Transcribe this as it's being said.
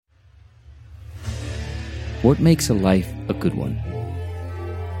What makes a life a good one?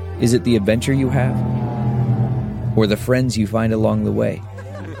 Is it the adventure you have? Or the friends you find along the way?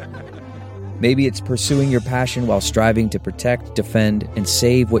 Maybe it's pursuing your passion while striving to protect, defend, and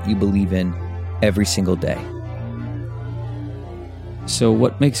save what you believe in every single day. So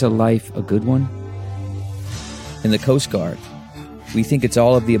what makes a life a good one? In the Coast Guard, we think it's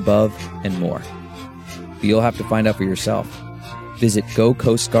all of the above and more. But you'll have to find out for yourself. Visit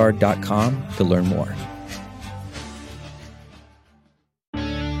gocoastguard.com to learn more.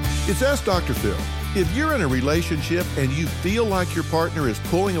 It's Ask Dr. Phil. If you're in a relationship and you feel like your partner is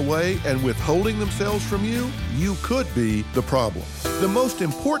pulling away and withholding themselves from you, you could be the problem. The most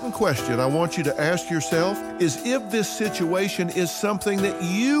important question I want you to ask yourself is if this situation is something that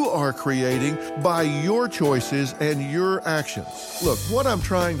you are creating by your choices and your actions. Look, what I'm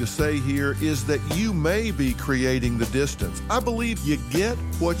trying to say here is that you may be creating the distance. I believe you get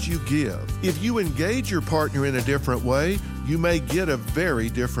what you give. If you engage your partner in a different way, you may get a very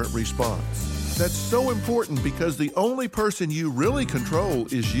different response. That's so important because the only person you really control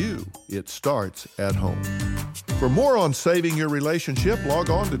is you. It starts at home. For more on saving your relationship, log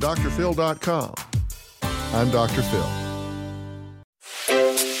on to drphil.com. I'm Dr. Phil.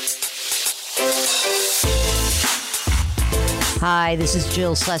 Hi, this is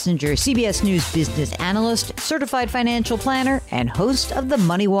Jill Schlesinger, CBS News business analyst, certified financial planner, and host of the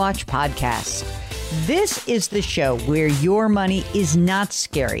Money Watch podcast. This is the show where your money is not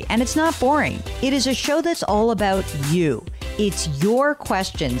scary and it's not boring. It is a show that's all about you. It's your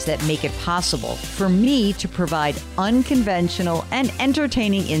questions that make it possible for me to provide unconventional and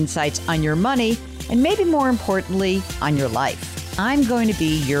entertaining insights on your money and maybe more importantly, on your life. I'm going to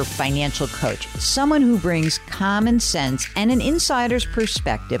be your financial coach, someone who brings common sense and an insider's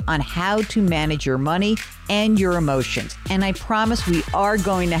perspective on how to manage your money and your emotions. And I promise we are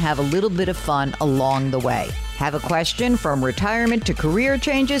going to have a little bit of fun along the way. Have a question from retirement to career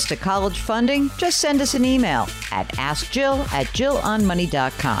changes to college funding? Just send us an email at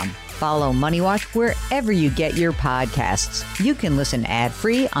askjill@jillonmoney.com. Follow Money Watch wherever you get your podcasts. You can listen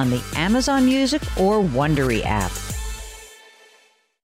ad-free on the Amazon Music or Wondery app.